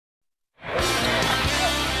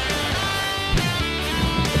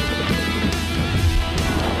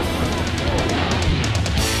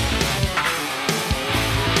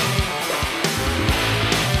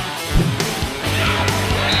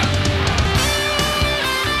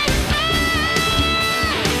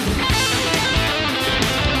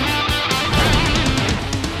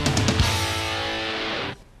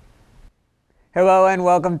Hello and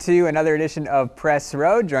welcome to another edition of Press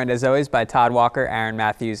Row, joined as always by Todd Walker, Aaron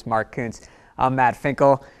Matthews, Mark Kunz. I'm Matt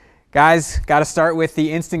Finkel. Guys, got to start with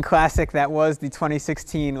the instant classic that was the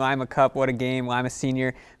 2016 Lima Cup. What a game. Lima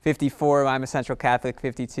Senior 54, Lima Central Catholic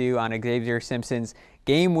 52 on Xavier Simpson's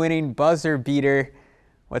game-winning buzzer beater.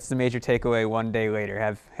 What's the major takeaway one day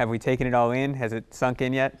later? Have we taken it all in? Has it sunk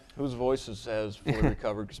in yet? Whose voice has fully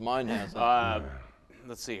recovered? Because mine hasn't.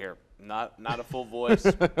 Let's see here. Not a full voice.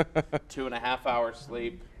 2.5 hours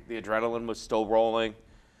sleep. The adrenaline was still rolling.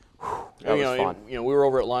 That was fun. We were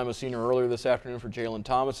over at Lima Senior earlier this afternoon for Jalen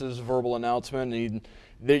Thomas's verbal announcement. And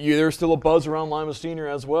there's still a buzz around Lima Senior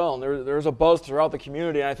as well, and there's a buzz throughout the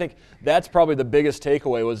community. And I think that's probably the biggest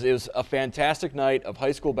takeaway. It was a fantastic night of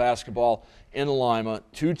high school basketball in Lima.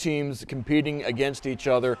 Two teams competing against each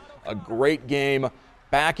other. A great game,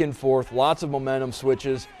 back and forth, lots of momentum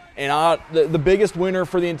switches. And the biggest winner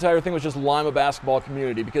for the entire thing was just Lima basketball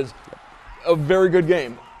community, because a very good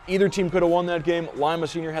game. Either team could have won that game. Lima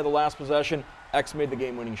Senior had the last possession. X made the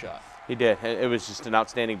game-winning shot. He did. It was just an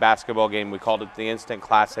outstanding basketball game. We called it the instant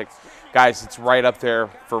classic. Guys, it's right up there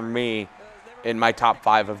for me in my top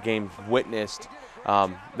 5 of games witnessed.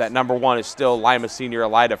 That number 1 is still Lima Senior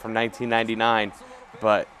Elida from 1999.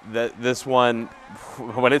 But this one,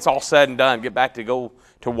 when it's all said and done, get back to go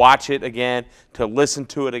to watch it again, to listen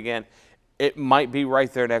to it again, it might be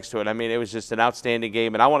right there next to it. I mean, it was just an outstanding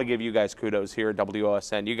game, and I want to give you guys kudos here at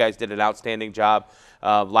WOSN. You guys did an outstanding job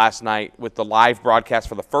last night with the live broadcast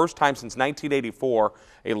for the first time since 1984,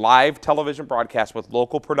 a live television broadcast with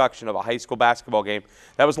local production of a high school basketball game.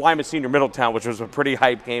 That was Lima Senior Middletown, which was a pretty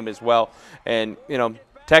hype game as well. And,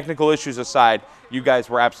 technical issues aside, you guys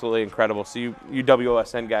were absolutely incredible. So you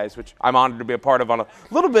WOSN guys, which I'm honored to be a part of on a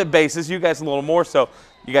little bit basis, you guys a little more so,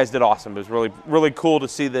 you guys did awesome. It was really, really cool to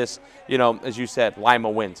see this, as you said, Lima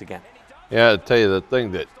wins again. Yeah, I'll tell you, the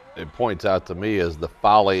thing that it points out to me is the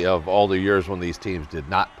folly of all the years when these teams did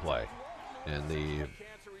not play and the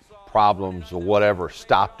problems or whatever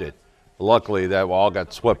stopped it. Luckily, that all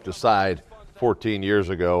got swept aside 14 years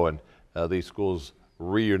ago, and these schools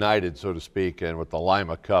reunited, so to speak, and with the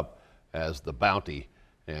Lima Cup as the bounty.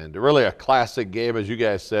 And really a classic game, as you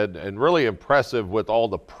guys said, and really impressive with all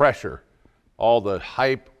the pressure, all the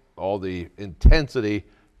hype, all the intensity,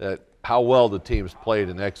 that how well the teams played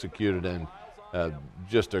and executed, and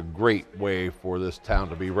just a great way for this town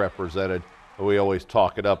to be represented. We always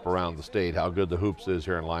talk it up around the state, how good the hoops is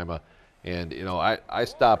here in Lima. And, I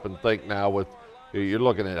stop and think now with, you're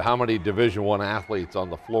looking at how many Division I athletes on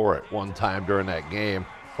the floor at one time during that game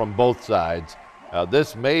from both sides.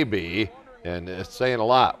 This may be, and it's saying a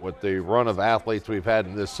lot with the run of athletes we've had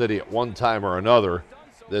in this city at one time or another,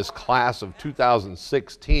 this class of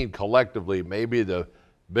 2016 collectively may be the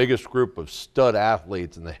biggest group of stud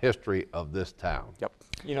athletes in the history of this town. Yep.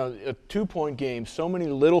 A 2-point game, so many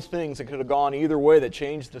little things that could have gone either way that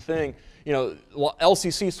changed the thing.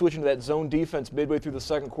 LCC switching to that zone defense midway through the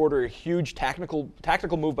second quarter, a huge tactical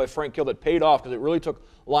move by Finkel that paid off because it really took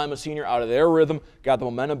Lima Senior out of their rhythm, got the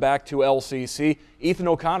momentum back to LCC. Ethan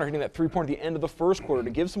O'Connor hitting that 3-pointer at the end of the first quarter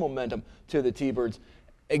to give some momentum to the T-Birds.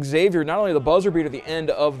 Xavier, not only the buzzer beater at the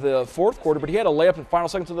end of the fourth quarter, but he had a layup in the final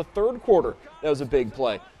seconds of the third quarter. That was a big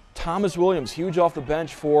play. Thomas Williams, huge off the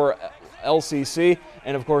bench for LCC,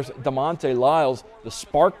 and of course DeMonte Lyles, the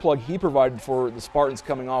spark plug he provided for the Spartans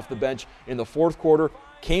coming off the bench in the fourth quarter,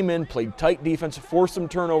 came in, played tight defense, forced some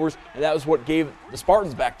turnovers, and that was what gave the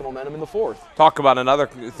Spartans back the momentum in the fourth. Talk about another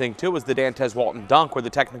thing too was the Dantez Walton dunk where the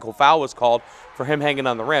technical foul was called for him hanging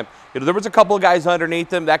on the rim. There was a couple of guys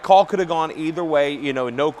underneath him. That call could have gone either way,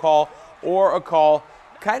 no call or a call.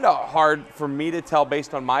 Kind of hard for me to tell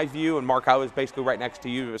based on my view, and Mark, I was basically right next to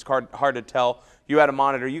you. It was hard to tell. You had a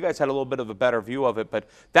monitor. You guys had a little bit of a better view of it, but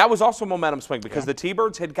that was also a momentum swing because the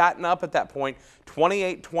T-Birds had gotten up at that point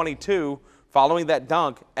 28-22 following that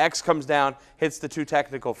dunk. X comes down, hits the 2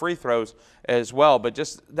 technical free throws as well, but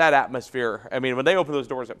just that atmosphere. I mean, when they opened those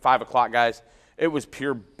doors at 5 o'clock, guys, it was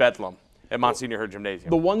pure bedlam at Monsignor Hurd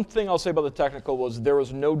Gymnasium. The one thing I'll say about the technical was there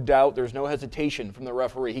was no doubt, there's no hesitation from the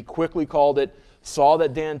referee. He quickly called it, saw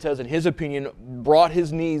that Dantez, in his opinion, brought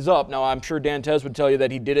his knees up. Now, I'm sure Dantez would tell you that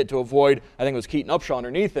he did it to avoid, I think it was Keaton Upshaw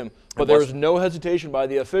underneath him, but there was no hesitation by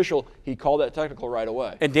the official. He called that technical right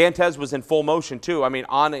away. And Dantez was in full motion, too. I mean,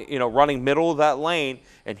 running middle of that lane,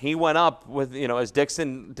 and he went up with, as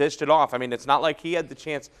Dixon dished it off. I mean, it's not like he had the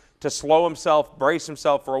chance to slow himself, brace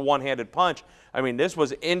himself for a one-handed punch. I mean, this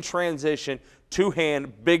was in transition,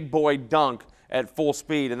 2-hand, big boy dunk, at full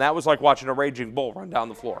speed, and that was like watching a raging bull run down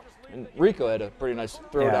the floor. And Rico had a pretty nice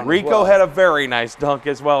throw down. Rico had a very nice dunk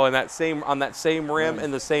as well on that same rim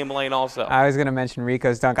in the same lane also. I was going to mention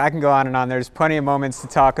Rico's dunk. I can go on and on. There's plenty of moments to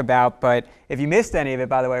talk about, but if you missed any of it,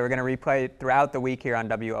 by the way, we're going to replay it throughout the week here on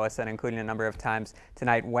WOSN, including a number of times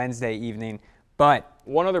tonight, Wednesday evening. But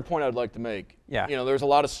one other point I'd like to make. Yeah. There's a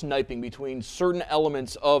lot of sniping between certain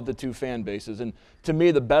elements of the two fan bases. And to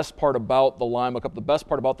me, the best part about the Lima Cup, the best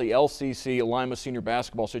part about the LCC Lima senior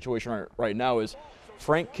basketball situation right now is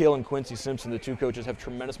Frank Kill and Quincy Simpson, the two coaches, have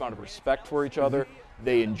tremendous amount of respect for each other.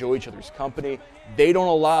 They enjoy each other's company. They don't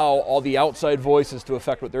allow all the outside voices to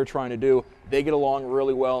affect what they're trying to do. They get along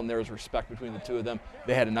really well, and there's respect between the two of them.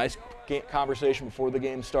 They had a nice conversation before the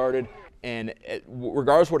game started. And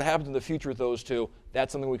regardless of what happens in the future with those two,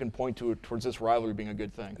 that's something we can point to towards this rivalry being a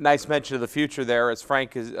good thing. Nice mention of the future there, as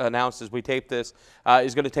Frank has announced as we tape this,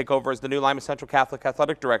 is going to take over as the new Lima Central Catholic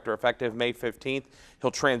Athletic Director effective May 15th.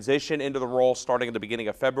 He'll transition into the role starting at the beginning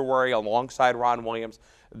of February alongside Ron Williams.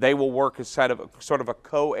 They will work as sort of a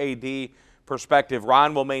co-AD perspective.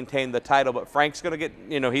 Ron will maintain the title, but Frank's going to get,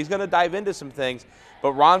 he's going to dive into some things,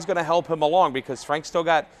 but Ron's going to help him along because Frank's still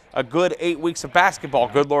got a good 8 weeks of basketball,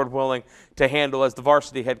 good Lord willing, to handle as the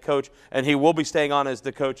varsity head coach, and he will be staying on as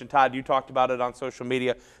the coach. And Todd, you talked about it on social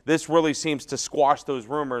media. This really seems to squash those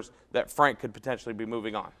rumors that Frank could potentially be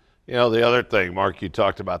moving on. The other thing, Mark, you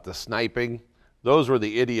talked about the sniping. Those were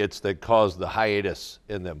the idiots that caused the hiatus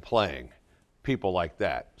in them playing. People like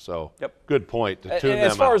that. So, Good point to tune them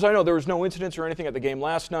out. As far as I know, there was no incidents or anything at the game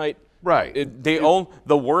last night. Right.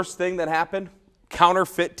 The worst thing that happened,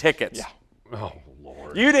 counterfeit tickets. Yeah. Oh,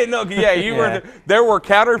 Lord. You didn't know. Yeah, you were. There were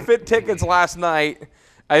counterfeit tickets last night.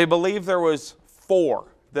 I believe there was 4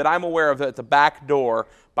 that I'm aware of at the back door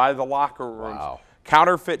by the locker rooms. Wow.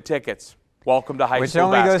 Counterfeit tickets. Welcome to high school basketball.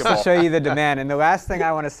 Which only goes to show you the demand. And the last thing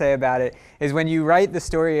I want to say about it is when you write the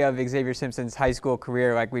story of Xavier Simpson's high school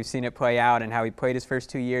career, like we've seen it play out and how he played his first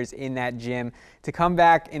 2 years in that gym, to come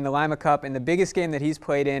back in the Lima Cup in the biggest game that he's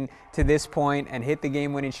played in to this point and hit the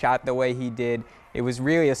game-winning shot the way he did, it was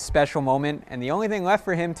really a special moment. And the only thing left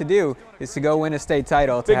for him to do is to go win a state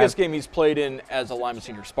title. Biggest game he's played in as a Lima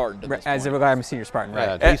Senior Spartan. As a Lima Senior Spartan,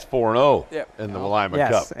 right. Yeah, he's 4-0 in the Lima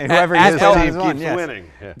Cup. And whoever his team won, keeps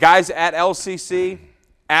winning. Yeah. Guys, at LCC,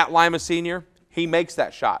 at Lima Senior, he makes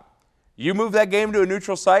that shot. You move that game to a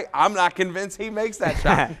neutral site, I'm not convinced he makes that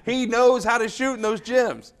shot. He knows how to shoot in those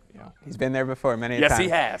gyms. He's been there before many times. Yes, he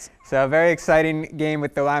has. So a very exciting game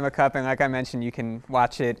with the Lima Cup, and like I mentioned, you can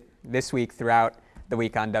watch it this week throughout the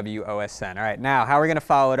week on WOSN. All right, now, how are we going to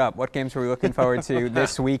follow it up? What games are we looking forward to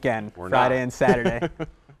this weekend, Friday and Saturday?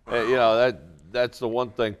 That's the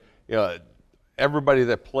one thing. Everybody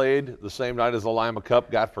that played the same night as the Lima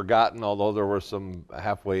Cup got forgotten, although there were some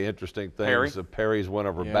halfway interesting things. Perry's win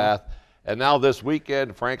over Bath. And now this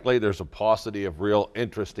weekend, frankly, there's a paucity of real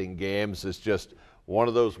interesting games. It's just one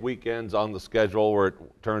of those weekends on the schedule where it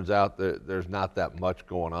turns out that there's not that much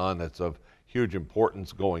going on that's of huge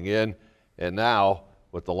importance going in. And now,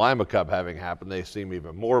 with the Lima Cup having happened, they seem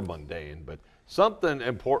even more mundane. But something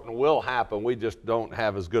important will happen. We just don't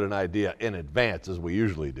have as good an idea in advance as we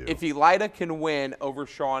usually do. If Elida can win over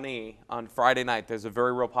Shawnee on Friday night, there's a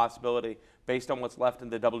very real possibility, based on what's left in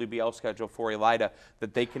the WBL schedule for Elida,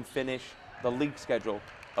 that they can finish the league schedule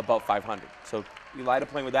above 500. So Elida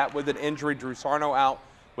playing with that, with an injury, Drew Sarno out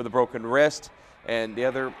with a broken wrist, and the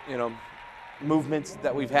other, movements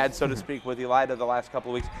that we've had, so to speak, with Elida the last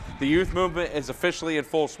couple of weeks. The youth movement is officially in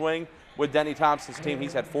full swing with Denny Thompson's team.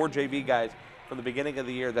 He's had 4 JV guys from the beginning of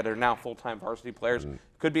the year that are now full-time varsity players.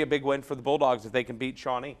 Could be a big win for the Bulldogs if they can beat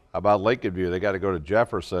Shawnee. How about Lincoln View? They got to go to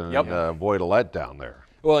Jefferson and avoid a letdown there.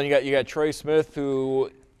 Well, and you got Trey Smith,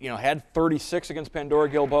 who had 36 against Pandora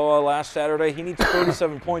Gilboa last Saturday. He needs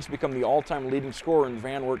 37 points to become the all-time leading scorer in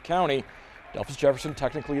Van Wert County. Delphus Jefferson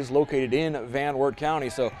technically is located in Van Wert County,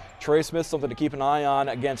 so Trey Smith, something to keep an eye on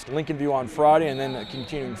against Lincoln View on Friday, and then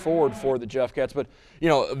continuing forward for the Jeff Cats. But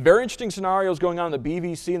very interesting scenarios going on in the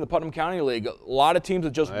BVC and the Putnam County League. A lot of teams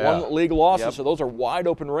with just one league losses, so those are wide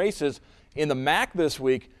open races. In the MAC this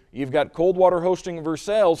week, you've got Coldwater hosting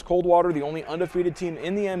Versailles. Coldwater, the only undefeated team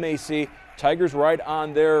in the MAC. Tigers right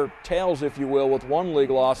on their tails, if you will, with 1 league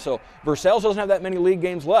loss. So Versailles doesn't have that many league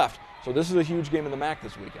games left. So this is a huge game in the MAC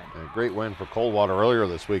this weekend. A great win for Coldwater earlier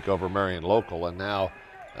this week over Marion Local, and now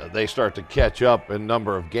they start to catch up in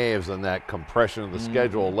number of games, and that compression of the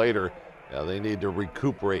schedule later, they need to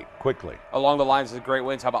recuperate quickly. Along the lines of great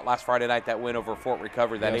wins, how about last Friday night, that win over Fort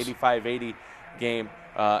Recovery, that 85-80 game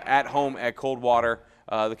at home at Coldwater.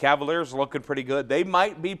 The Cavaliers are looking pretty good. They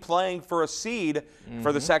might be playing for a seed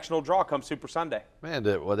for the sectional draw come Super Sunday. Man,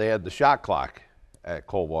 they had the shot clock. at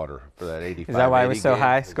Coldwater for that 85. Is that why it was so game.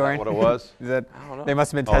 high Is that scoring? what it was? Is that, I don't know. they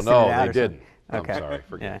must have been Oh, testing no, it out they or didn't. something. I'm sorry.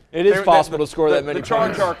 Forget it. It is possible to score that many The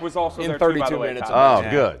charge times arc was also in there too, by 32 the way, minutes. Tom. Oh,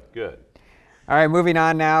 good, good. All right, moving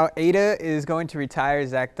on now. Ada is going to retire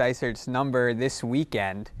Zach Dysert's number this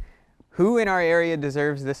weekend. Who in our area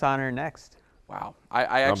deserves this honor next? Wow.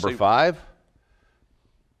 I actually. Number 5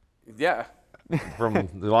 Yeah. from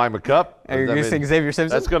the Lima Cup. Are you going to sing Xavier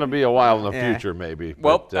Simpson? That's going to be a while in the Yeah. future, maybe.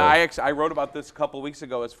 Well, but, I wrote about this a couple of weeks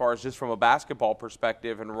ago as far as just from a basketball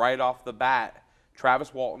perspective, and right off the bat,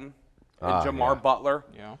 Travis Walton and Jamar Butler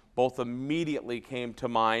both immediately came to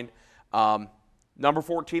mind. Number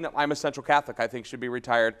 14 at Lima Central Catholic, I think, should be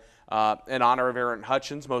retired in honor of Aaron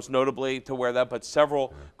Hutchins, most notably to wear that, but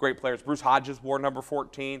several great players. Bruce Hodges wore number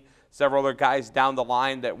 14. Several other guys down the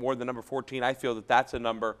line that wore the number 14. I feel that that's a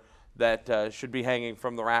number that should be hanging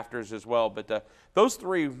from the rafters as well. But those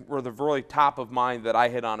three were the really top of mind that I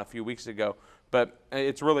hit on a few weeks ago. But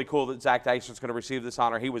it's really cool that Zach Dysert's going to receive this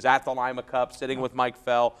honor. He was at the Lima Cup sitting with Mike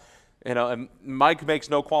Fell. You know, and Mike makes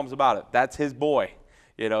no qualms about it. That's his boy.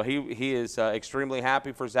 You know, he is extremely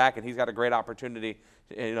happy for Zach, and he's got a great opportunity,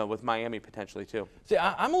 you know, with Miami potentially too. See,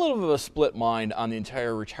 I'm a little bit of a split mind on the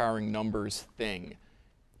entire retiring numbers thing.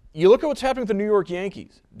 You look at what's happening with the New York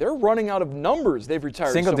Yankees. They're running out of numbers. They've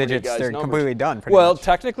retired Single so many digits, guys' they're numbers. completely done. Pretty Well, much.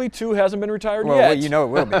 technically 2 hasn't been retired Well, yet. you know it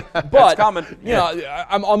will be. But coming. You know,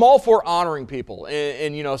 I'm all for honoring people,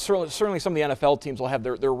 and you know, certainly some of the NFL teams will have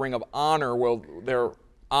their ring of honor where they're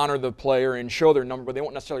honor the player and show their number, but they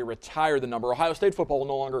won't necessarily retire the number. Ohio State football will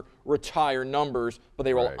no longer retire numbers, but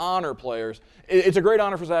they will honor players. It's a great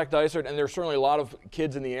honor for Zach Dysert, and there's certainly a lot of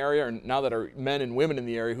kids in the area, and now that are men and women in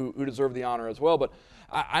the area who deserve the honor as well. But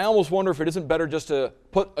I almost wonder if it isn't better just to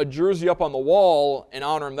put a jersey up on the wall and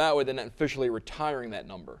honor him that way than officially retiring that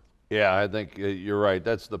number. Yeah, I think you're right.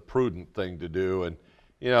 That's the prudent thing to do. And,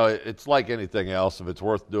 you know, it's like anything else. If it's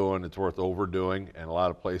worth doing, it's worth overdoing. And a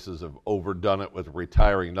lot of places have overdone it with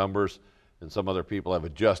retiring numbers. And some other people have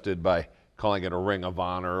adjusted by calling it a ring of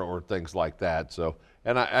honor or things like that. So,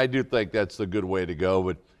 and I do think that's the good way to go.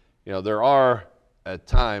 But, you know, there are at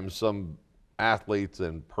times some athletes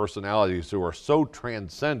and personalities who are so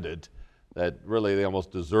transcendent that really they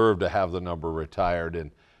almost deserve to have the number retired.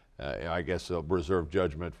 And I guess they'll reserve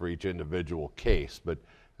judgment for each individual case. But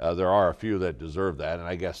there are a few that deserve that, and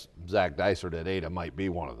I guess Zach Dysert at Ada might be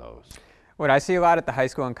one of those. What I see a lot at the high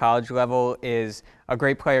school and college level is a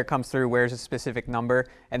great player comes through, wears a specific number,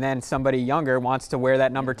 and then somebody younger wants to wear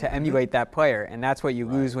that number to emulate that player, and that's what you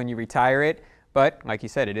lose when you retire it. But like you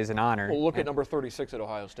said, it is an honor. Well, look at number 36 at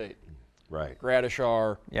Ohio State. Right.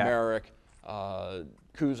 Gradishar, Merrick, Cousineau,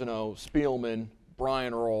 Spielman,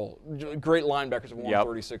 Brian Earl, great linebackers have worn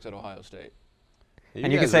 36 at Ohio State.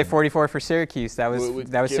 And you can say 44 for Syracuse. That was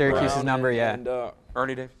Syracuse's Brown number, and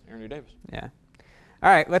Ernie Davis. Ernie Davis. Yeah. All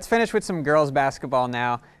right, let's finish with some girls basketball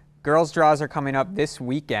now. Girls draws are coming up this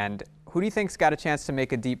weekend. Who do you think's got a chance to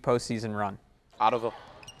make a deep postseason run? Ottoville.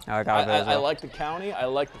 I like Ottoville as well. I like the county. I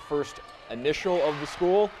like the first initial of the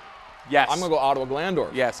school. Yes. I'm going to go Ottawa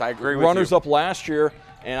Glandorf. Yes, I agree with you. Runners up last year,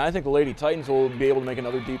 and I think the Lady Titans will be able to make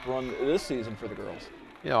another deep run this season for the girls.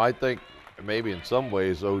 You know, I think maybe in some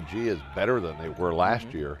ways OG is better than they were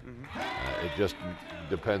last year. It just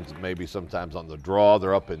depends maybe sometimes on the draw.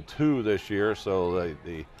 They're up in 2 this year, so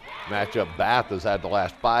the matchup Bath has had the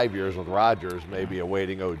last 5 years with Rogers, maybe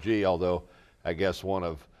awaiting OG, although I guess one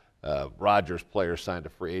of Rogers' players signed a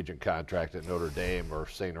free agent contract at Notre Dame or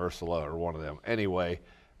St. Ursula or one of them. Anyway,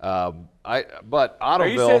 but Ottoville. Are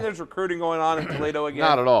you saying there's recruiting going on in Toledo again?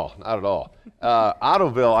 Not at all, not at all.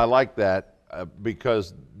 Ottoville, I like that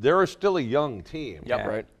because they're still a young team. Yep,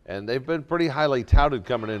 right. And they've been pretty highly touted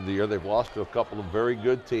coming into the year. They've lost to a couple of very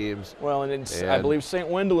good teams. Well, and I believe St.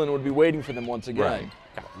 Wendelin would be waiting for them once again. Right.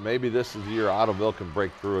 Maybe this is the year Ottoville can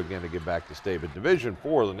break through again to get back to state. But Division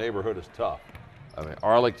IV, the neighborhood is tough. I mean,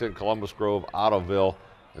 Arlington, Columbus Grove, Ottoville,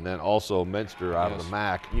 and then also Minster out of the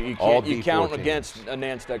MAC. You all can't D4 count teams. against a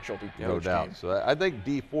Nance Deck-Schulte. No doubt. So I think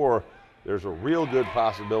D4, there's a real good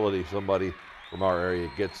possibility somebody from our area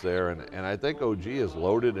gets there, and I think OG is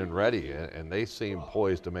loaded and ready, and they seem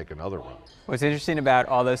poised to make another run. What's interesting about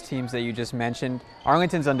all those teams that you just mentioned,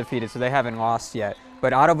 Arlington's undefeated, so they haven't lost yet.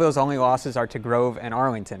 But Ottoville's only losses are to Grove and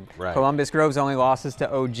Arlington. Right. Columbus Grove's only losses to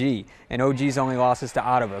OG, and OG's only losses to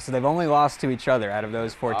Ottoville. So they've only lost to each other out of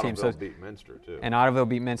those 4 teams. Ottoville beat Minster, too. And Ottoville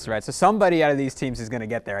beat Minster, right? So somebody out of these teams is going to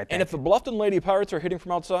get there, I think. And if the Bluffton Lady Pirates are hitting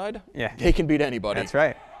from outside, Yeah. they can beat anybody. That's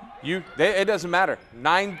right. It doesn't matter.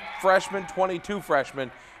 9 freshmen, 22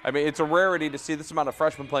 freshmen. I mean, it's a rarity to see this amount of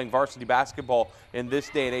freshmen playing varsity basketball in this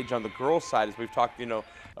day and age on the girls' side, as we've talked,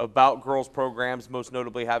 about girls' programs, most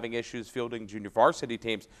notably having issues fielding junior varsity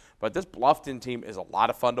teams. But this Bluffton team is a lot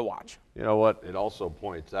of fun to watch. You know what? It also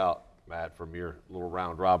points out, Matt, from your little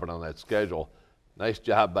round robin on that schedule, nice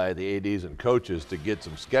job by the ADs and coaches to get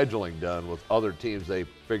some scheduling done with other teams they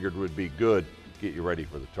figured would be good, get you ready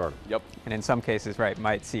for the tournament. Yep. And in some cases, right,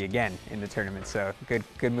 might see again in the tournament. So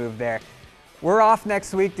good move there. We're off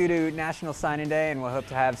next week due to National Signing Day, and we'll hope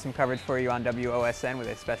to have some coverage for you on WOSN with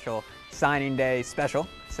a special Signing Day special.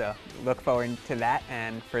 So look forward to that.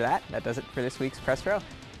 And for that does it for this week's Press Row.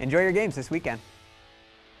 Enjoy your games this weekend.